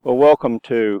Well, welcome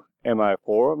to MO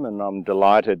Forum, and I'm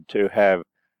delighted to have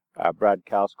Brad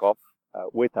Kalskoff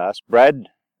with us. Brad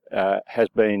has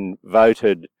been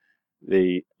voted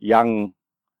the Young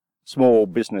Small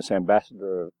Business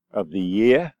Ambassador of the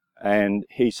Year, and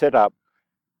he set up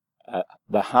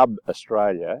the Hub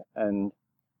Australia, and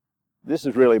this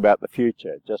is really about the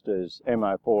future, just as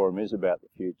MO Forum is about the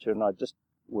future, and I just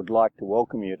would like to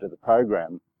welcome you to the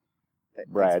program,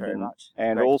 Brad,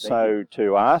 and also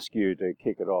to ask you to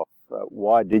kick it off.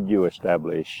 Why did you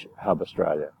establish Hub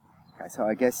Australia? Okay, so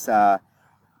I guess the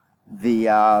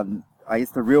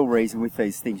real reason with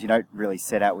these things, you don't really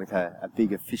set out with a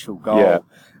big official goal. Yeah.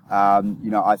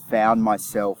 I found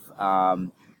myself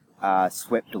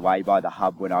swept away by the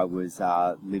Hub when I was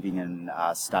living and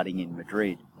studying in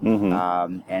Madrid,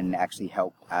 and actually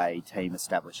helped a team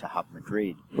establish a Hub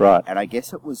Madrid. Right. And I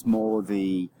guess it was more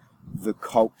the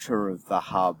culture of the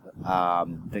Hub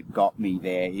that got me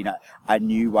there. A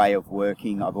new way of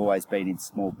working. I've always been in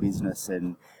small business,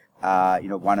 and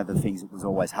one of the things that was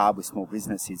always hard with small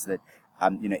business is that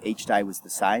each day was the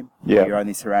same. Yeah. You're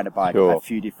only surrounded by Sure. a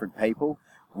few different people.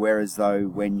 Whereas though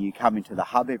when you come into the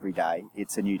Hub every day,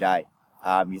 it's a new day.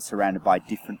 You're surrounded by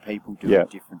different people doing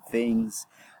different things.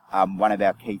 One of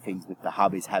our key things with the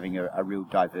Hub is having a real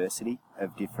diversity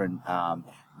of different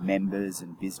members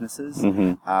and businesses.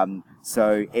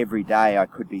 So every day I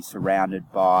could be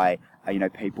surrounded by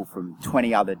people from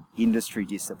 20 other industry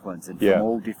disciplines and from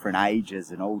all different ages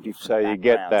and all different So you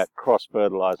get that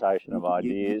cross-fertilisation of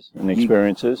ideas and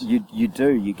experiences. You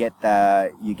do. You get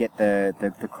the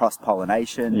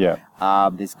cross-pollination. Yeah.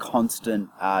 There's constant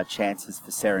chances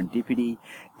for serendipity,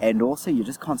 and also you're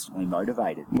just constantly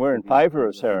motivated. We're in favour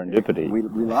of serendipity. We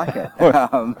like it.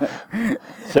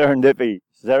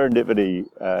 Serendipity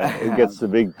it gets the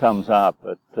big thumbs up.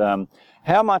 But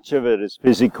how much of it is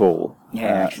physical,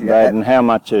 Brad, and how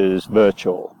much is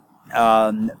virtual?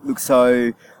 Look,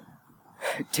 so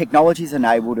technology's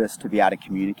enabled us to be able to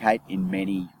communicate in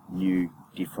many new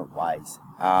different ways.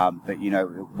 But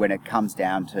when it comes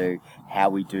down to how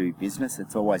we do business,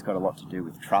 it's always got a lot to do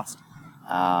with trust.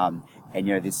 And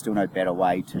there's still no better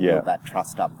way to build that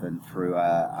trust up than through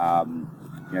a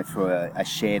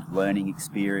shared learning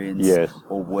experience,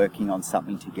 or working on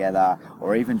something together,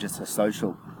 or even just a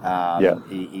social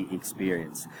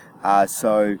experience.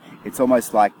 So it's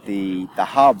almost like the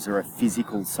hubs are a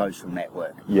physical social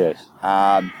network. Yes.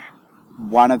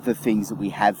 One of the things that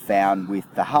we have found with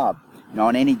the Hub,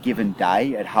 on any given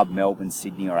day at Hub Melbourne,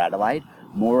 Sydney or Adelaide,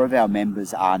 more of our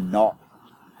members are not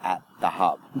at the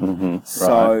Hub.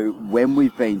 So when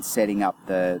we've been setting up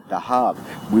the Hub,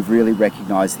 we've really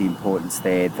recognised the importance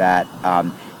there that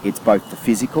it's both the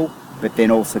physical, but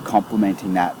then also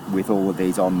complementing that with all of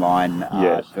these online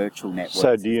virtual networks.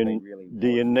 So do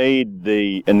you need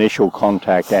the initial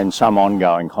contact and some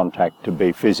ongoing contact to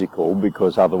be physical,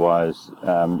 because otherwise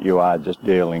you are just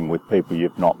dealing with people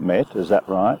you've not met? Is that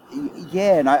right?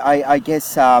 Yeah, and I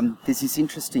guess there's this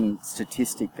interesting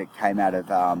statistic that came out of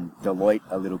Deloitte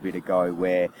a little bit ago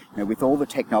where, with all the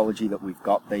technology that we've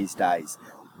got these days,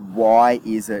 why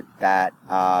is it that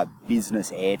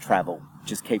business air travel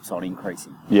just keeps on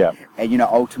increasing? Yeah. And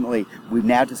ultimately we've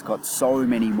now just got so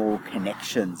many more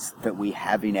connections that we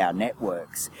have in our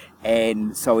networks,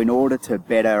 and so in order to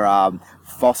better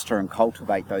foster and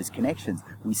cultivate those connections,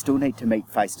 we still need to meet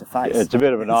face to face. It's a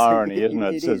bit of an irony, isn't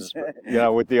it? It is.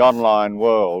 With the online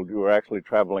world, we're actually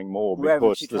travelling more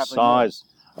because the size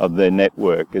of their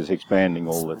network is expanding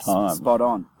all the time. Spot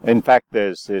on. In fact,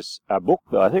 there's a book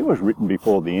that I think was written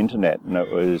before the internet, and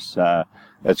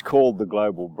it's called The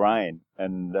Global Brain,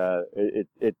 and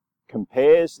it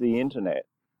compares the internet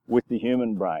with the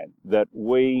human brain, that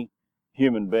we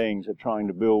human beings are trying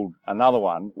to build another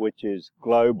one which is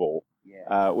global,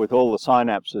 with all the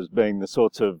synapses being the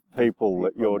sorts of people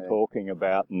that you're talking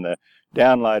about, and the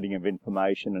downloading of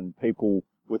information, and people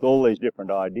with all these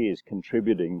different ideas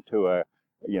contributing to a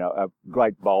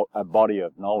great body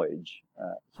of knowledge.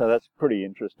 So that's pretty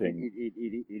interesting.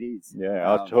 It is. Yeah,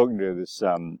 I was talking to this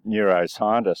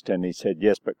neuroscientist, and he said,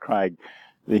 yes, but Craig,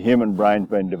 the human brain's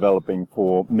been developing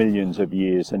for millions of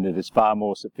years, and it is far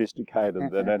more sophisticated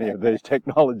than any of these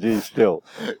technologies still.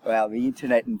 Well, the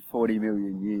internet in 40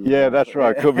 million years. Yeah, that's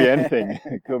right. Could be anything.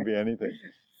 It could be anything.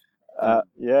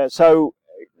 So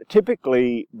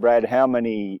typically, Brad, how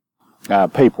many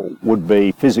people would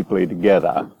be physically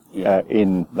together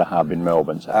in the Hub in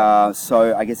Melbourne?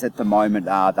 So I guess at the moment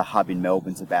the Hub in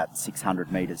Melbourne's about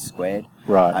 600 metres squared.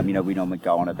 Right. We normally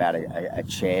go on about a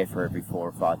chair for every 4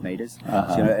 or 5 metres.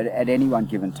 So at any one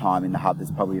given time in the Hub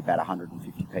there's probably about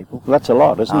 150 people. Well, that's a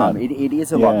lot, isn't it? It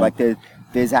is a lot. Like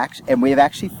there's actually, and we've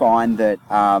actually find that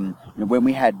when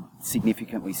we had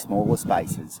significantly smaller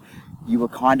spaces, you were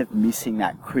kind of missing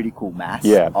that critical mass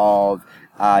of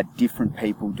different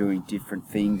people doing different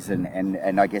things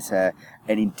and I guess an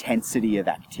intensity of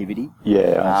activity.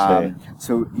 I see.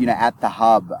 So, at the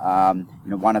Hub,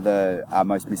 one of the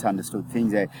most misunderstood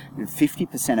things that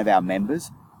 50% of our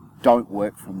members don't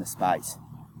work from the space.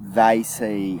 They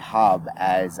see Hub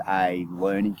as a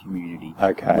learning community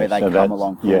where they come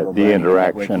along for all the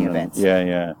interaction events.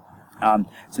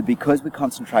 So because we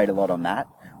concentrate a lot on that,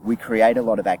 we create a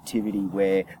lot of activity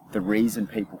where the reason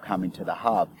people come into the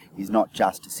Hub is not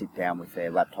just to sit down with their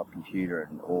laptop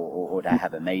computer or to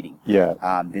have a meeting.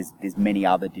 There's many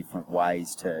other different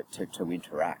ways to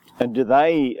interact. And do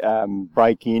they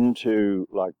break into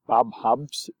like bub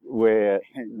hubs where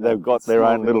they've got their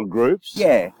own little groups?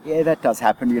 Yeah, that does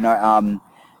happen.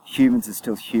 Humans are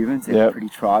still humans. They're pretty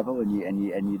tribal, and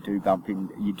you do bump in.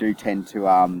 You do tend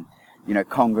to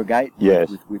congregate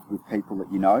with people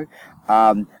that you know.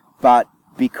 But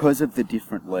because of the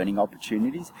different learning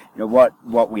opportunities,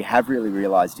 what we have really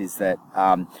realised is that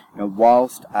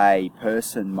whilst a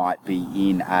person might be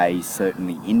in a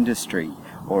certain industry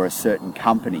or a certain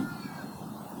company,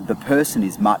 the person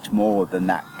is much more than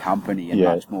that company and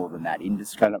much more than that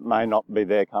industry. And it may not be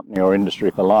their company or industry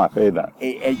for life either.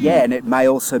 And it may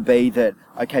also be that,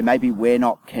 maybe we're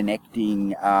not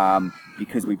connecting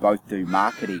because we both do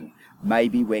marketing.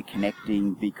 Maybe we're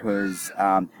connecting because,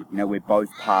 we're both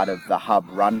part of the Hub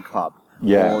Run Club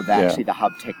or actually the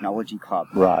Hub Technology Club.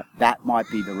 Right. That might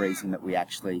be the reason that we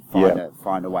actually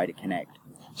find a way to connect.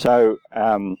 So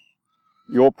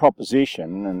your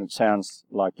proposition, and it sounds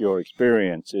like your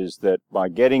experience, is that by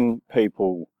getting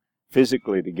people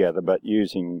physically together but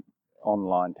using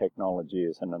online technology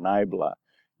as an enabler,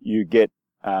 you get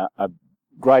a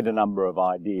greater number of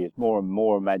ideas, more and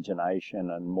more imagination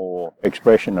and more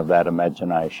expression of that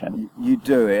imagination. You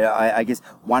do. I guess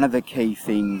one of the key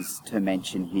things to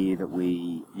mention here that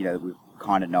we're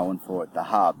kind of known for at the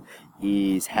Hub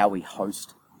is how we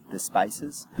host the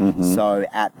spaces. So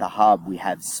at the Hub we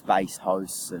have space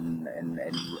hosts and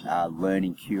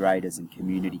learning curators and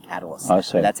community catalysts. I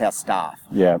see. So that's our staff.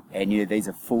 And these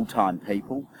are full-time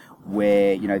people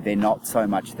where they're not so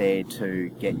much there to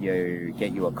get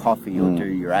you a coffee or do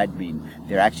your admin.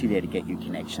 They're actually there to get you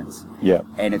connections.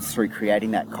 And it's through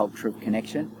creating that culture of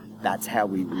connection. That's how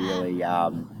we really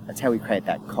create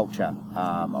that culture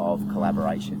of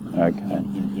collaboration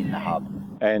in the Hub.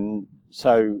 And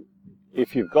so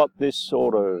if you've got this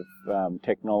sort of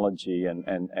technology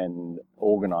and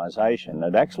organisation,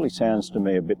 it actually sounds to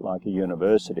me a bit like a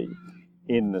university,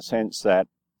 in the sense that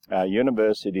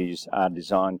universities are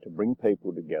designed to bring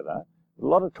people together. A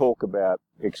lot of talk about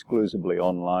exclusively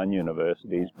online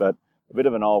universities, but a bit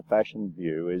of an old-fashioned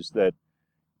view is that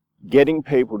getting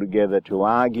people together to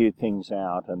argue things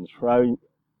out and throw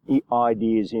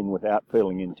ideas in without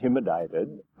feeling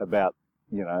intimidated about,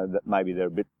 that maybe they're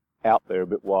a bit out there, a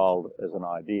bit wild as an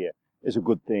idea, is a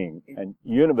good thing. And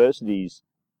universities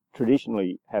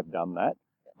traditionally have done that.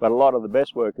 But a lot of the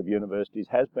best work of universities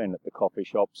has been at the coffee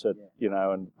shops, and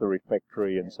the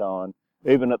refectory and so on,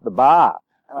 even at the bar,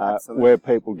 where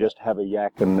people just have a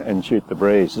yak and shoot the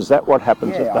breeze. Is that what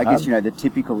happens at the Hub? I guess, the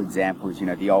typical example is,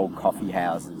 the old coffee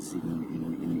houses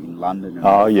in London.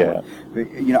 But,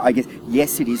 I guess,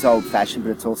 yes, it is old-fashioned,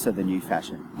 but it's also the new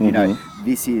fashion.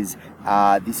 This is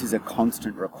a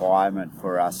constant requirement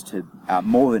for us to,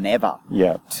 more than ever,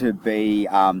 to be,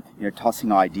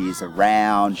 tossing ideas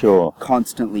around,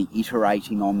 constantly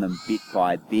iterating on them bit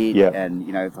by bit, and,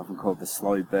 it's often called the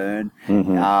slow burn.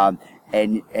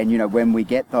 And when we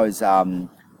get those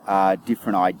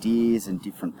different ideas and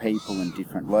different people and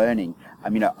different learning,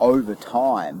 over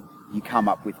time, you come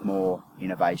up with more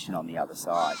innovation on the other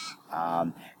side.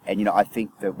 And I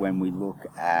think that when we look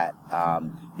at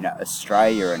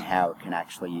Australia and how it can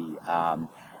actually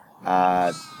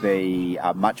be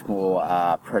much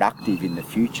more productive in the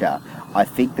future, I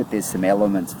think that there's some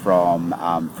elements from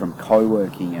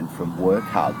co-working and from work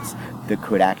hubs that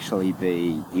could actually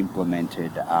be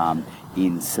implemented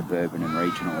in suburban and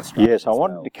regional Australia. Yes, I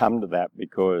wanted to come to that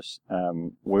because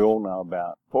we all know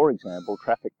about, for example,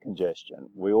 traffic congestion.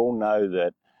 We all know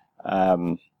that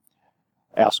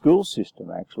our school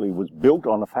system actually was built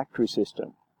on a factory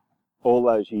system all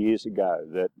those years ago,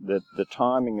 that the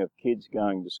timing of kids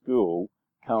going to school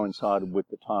coincided with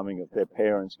the timing of their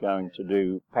parents going to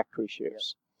do factory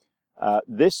shifts.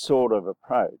 This sort of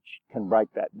approach can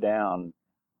break that down.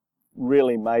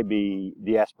 Really, maybe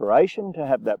the aspiration to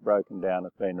have that broken down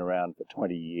has been around for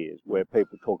 20 years, where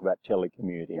people talk about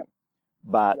telecommuting.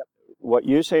 But what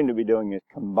you seem to be doing is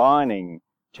combining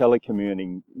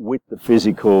telecommuting with the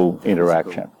physical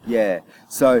interaction. Yeah.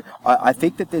 So I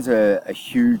think that there's a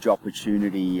huge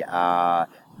opportunity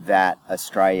that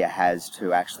Australia has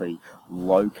to actually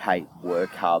locate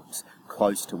work hubs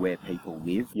close to where people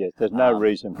live. Yes, there's no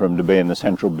reason for them to be in the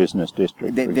central business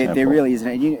district. There really isn't.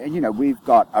 And you know, we've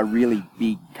got a really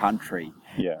big country.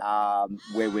 Yeah.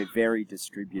 Where we're very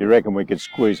distributed. You reckon we could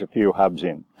squeeze a few hubs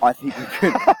in? I think we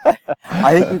could.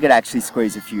 I think we could actually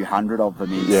squeeze a few hundred of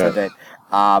them in, so that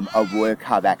a work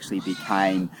hub actually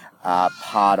became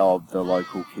part of the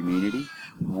local community,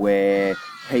 where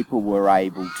people were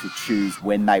able to choose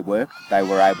when they worked. They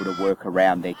were able to work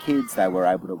around their kids. They were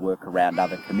able to work around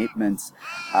other commitments.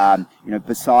 You know,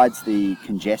 besides the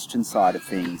congestion side of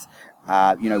things,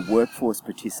 you know, workforce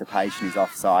participation is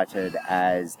oft-cited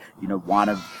as, you know, one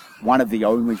of the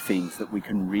only things that we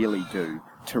can really do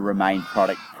to remain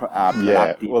productive.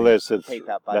 Yeah, well, keep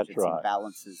our budgets in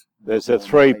balances. There's the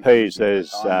 3 Ps.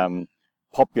 There's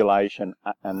population,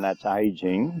 and that's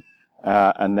ageing,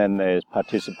 and then there's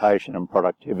participation and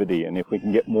productivity. And if we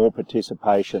can get more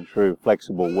participation through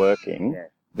flexible working,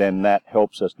 then that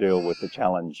helps us deal with the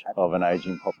challenge of an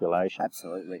ageing population.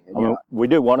 Absolutely. I mean, we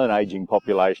do want an ageing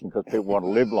population because people want to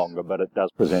live longer, but it does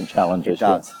present challenges. It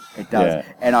does. It does.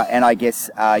 Yeah. And I guess,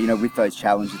 you know, with those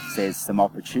challenges, there's some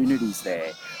opportunities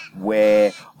there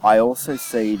where I also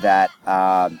see that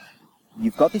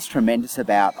you've got this tremendous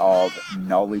amount of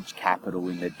knowledge capital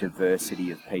in the diversity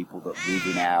of people that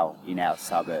live in our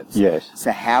suburbs. Yes.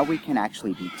 So how we can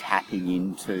actually be tapping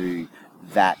into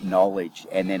that knowledge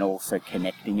and then also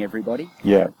connecting everybody.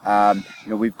 Yeah. You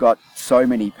know, we've got so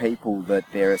many people that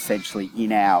they're essentially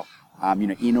in our, you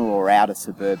know, inner or outer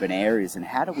suburban areas, and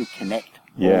how do we connect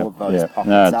all of those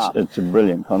pockets up? It's a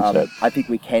brilliant concept. I think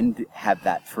we can have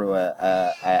that through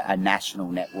a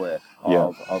national network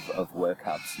of work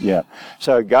hubs. Yeah.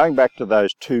 So going back to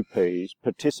those 2 Ps,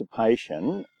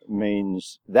 participation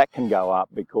means that can go up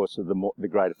because of the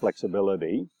greater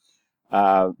flexibility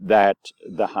that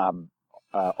the hub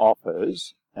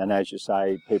offers, and as you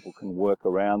say, people can work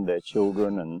around their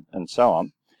children and so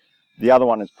on. The other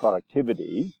one is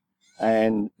productivity,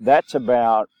 and that's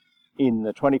about, in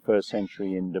the 21st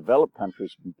century, in developed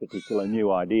countries in particular, new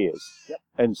ideas. Yep.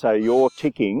 And so you're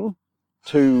ticking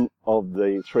 2 of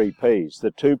the 3 Ps,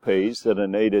 the 2 Ps that are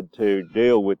needed to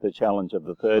deal with the challenge of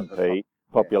the 3rd P,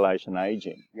 population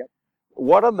ageing. Yep.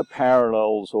 What are the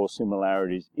parallels or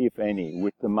similarities, if any,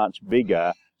 with the much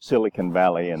bigger Silicon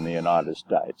Valley in the United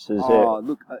States?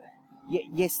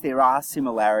 Yes, there are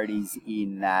similarities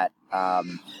in that,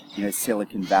 you know,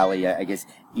 Silicon Valley, I guess,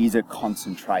 is a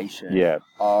concentration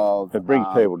of... It brings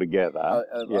people together.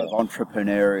 Of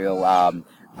entrepreneurial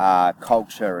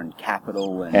culture and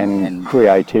capital and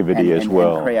creativity as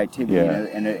well. And creativity, you know,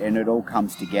 and it all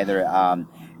comes together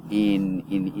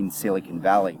in Silicon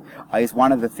Valley. I guess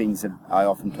one of the things that I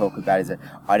often talk about is that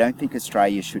I don't think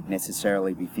Australia should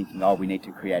necessarily be thinking, we need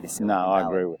to create a Silicon Valley. No, I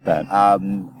agree with that.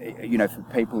 You know, for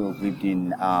people who have lived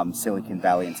in Silicon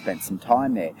Valley and spent some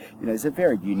time there, you know, there's a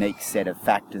very unique set of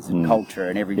factors and culture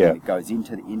and everything that goes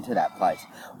into that place.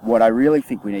 What I really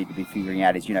think we need to be figuring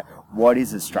out is, you know, what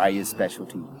is Australia's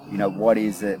specialty? You know,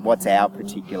 what's our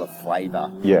particular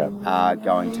flavour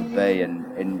going to be?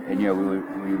 And you know,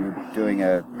 we were doing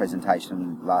a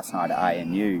presentation last night at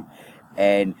ANU,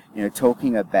 and you know,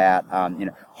 talking about you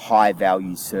know, high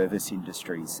value service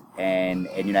industries, and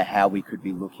you know, how we could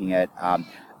be looking at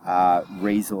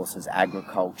resources,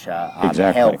 agriculture,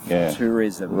 health,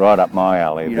 tourism. Right up my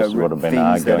alley. This is what I've been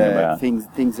arguing about.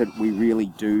 Things that we really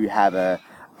do have a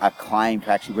claim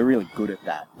to. Actually, we're really good at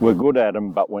that. We're good at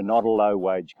them, but we're not a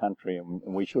low-wage country, and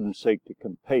we shouldn't seek to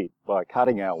compete by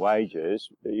cutting our wages.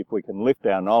 If we can lift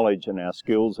our knowledge and our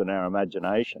skills and our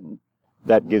imagination,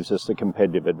 that gives us the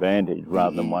competitive advantage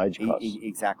rather than wage costs.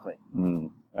 Exactly.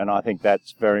 And I think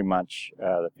that's very much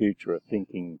the future of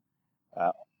thinking,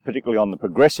 particularly on the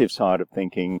progressive side of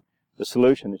thinking. The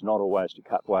solution is not always to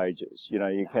cut wages. You know,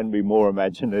 you can be more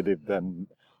imaginative than,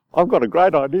 I've got a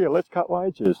great idea, let's cut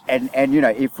wages. And you know,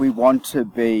 if we want to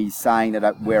be saying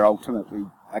that we're ultimately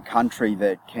a country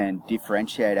that can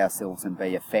differentiate ourselves and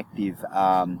be effective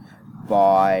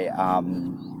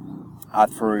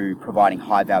through providing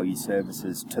high value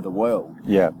services to the world,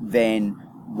 then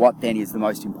what then is the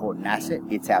most important asset?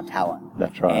 It's our talent.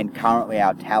 That's right. And currently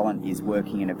our talent is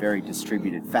working in a very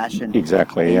distributed fashion.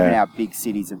 Exactly, Even our big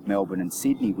cities of Melbourne and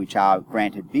Sydney, which are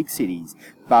granted big cities,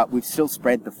 but we've still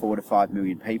spread the 4 to 5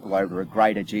 million people over a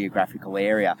greater geographical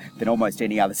area than almost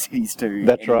any other cities do.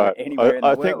 That's right.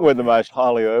 I think we're the most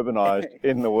highly urbanised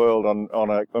in the world and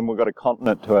we've got a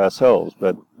continent to ourselves,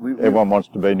 but everyone wants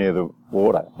to be near the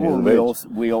water.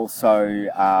 We also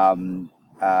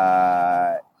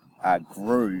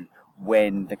grew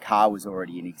when the car was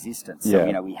already in existence. So,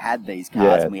 you know, we had these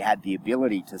cars and we had the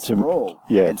ability to sprawl.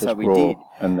 And so we did.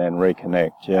 And then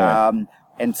reconnect,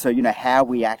 and so, you know, how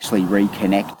we actually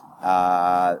reconnect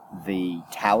the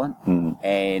talent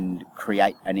and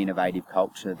create an innovative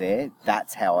culture there,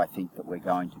 that's how I think that we're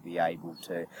going to be able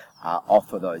to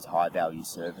offer those high-value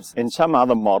services. In some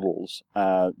other models,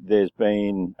 there's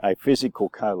been a physical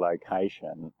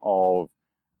co-location of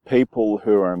people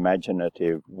who are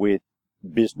imaginative with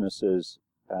businesses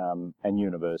and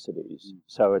universities.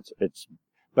 So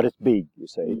but it's big, you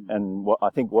see. And I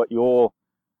think what you're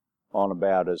on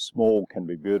about is small can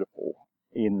be beautiful,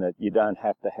 in that you don't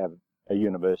have to have a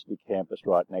university campus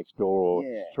right next door,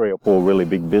 or 3 or 4 really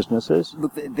big businesses.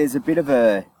 Look, there's a bit of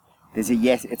it's a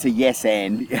yes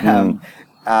and.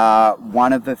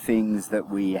 One of the things that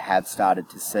we have started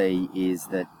to see is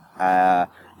that,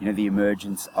 you know, the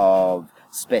emergence of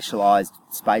specialised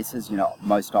spaces, you know,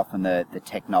 most often the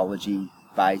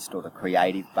technology-based or the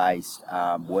creative-based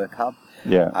work hub.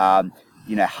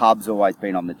 You know, hub's always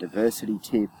been on the diversity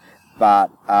tip.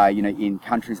 But, you know, in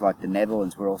countries like the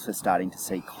Netherlands, we're also starting to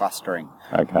see clustering,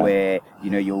 where, you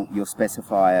know, you'll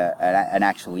specify an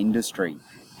actual industry,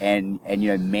 and you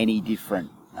know, many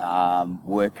different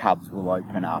work hubs will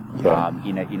open up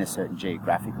in a certain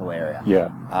geographical area.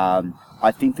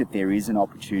 I think that there is an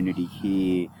opportunity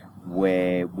here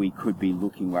where we could be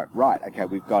looking at, right, okay,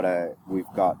 we've got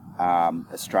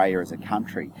Australia as a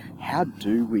country. How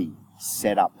do we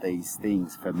set up these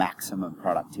things for maximum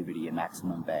productivity and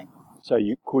maximum bang? So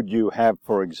could you have,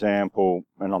 for example,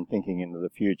 and I'm thinking into the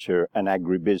future, an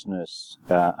agribusiness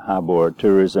hub or a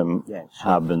tourism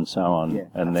hub and so on,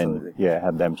 and then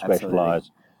have them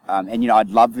specialise. And you know, I'd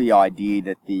love the idea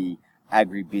that the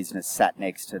agribusiness sat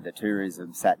next to the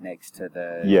tourism, sat next to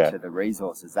the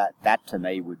resources. That to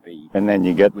me would be, and then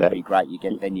you get would be great. You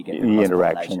get the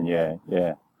interaction.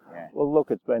 Well,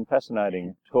 look, it's been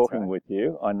fascinating talking with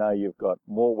you. I know you've got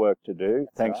more work to do.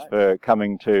 Thanks for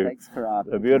coming to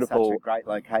the beautiful, such a great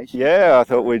location. Yeah, I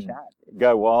thought we'd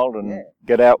go wild and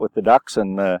get out with the ducks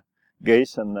and the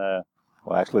geese and the.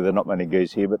 Well, actually, there are not many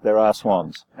geese here, but there are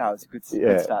swans. No, it's a good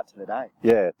start to the day.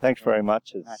 Yeah, thanks very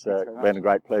much. It's been a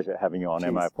great pleasure having you on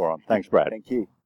MO Forum. Thanks, Brad. Thank you.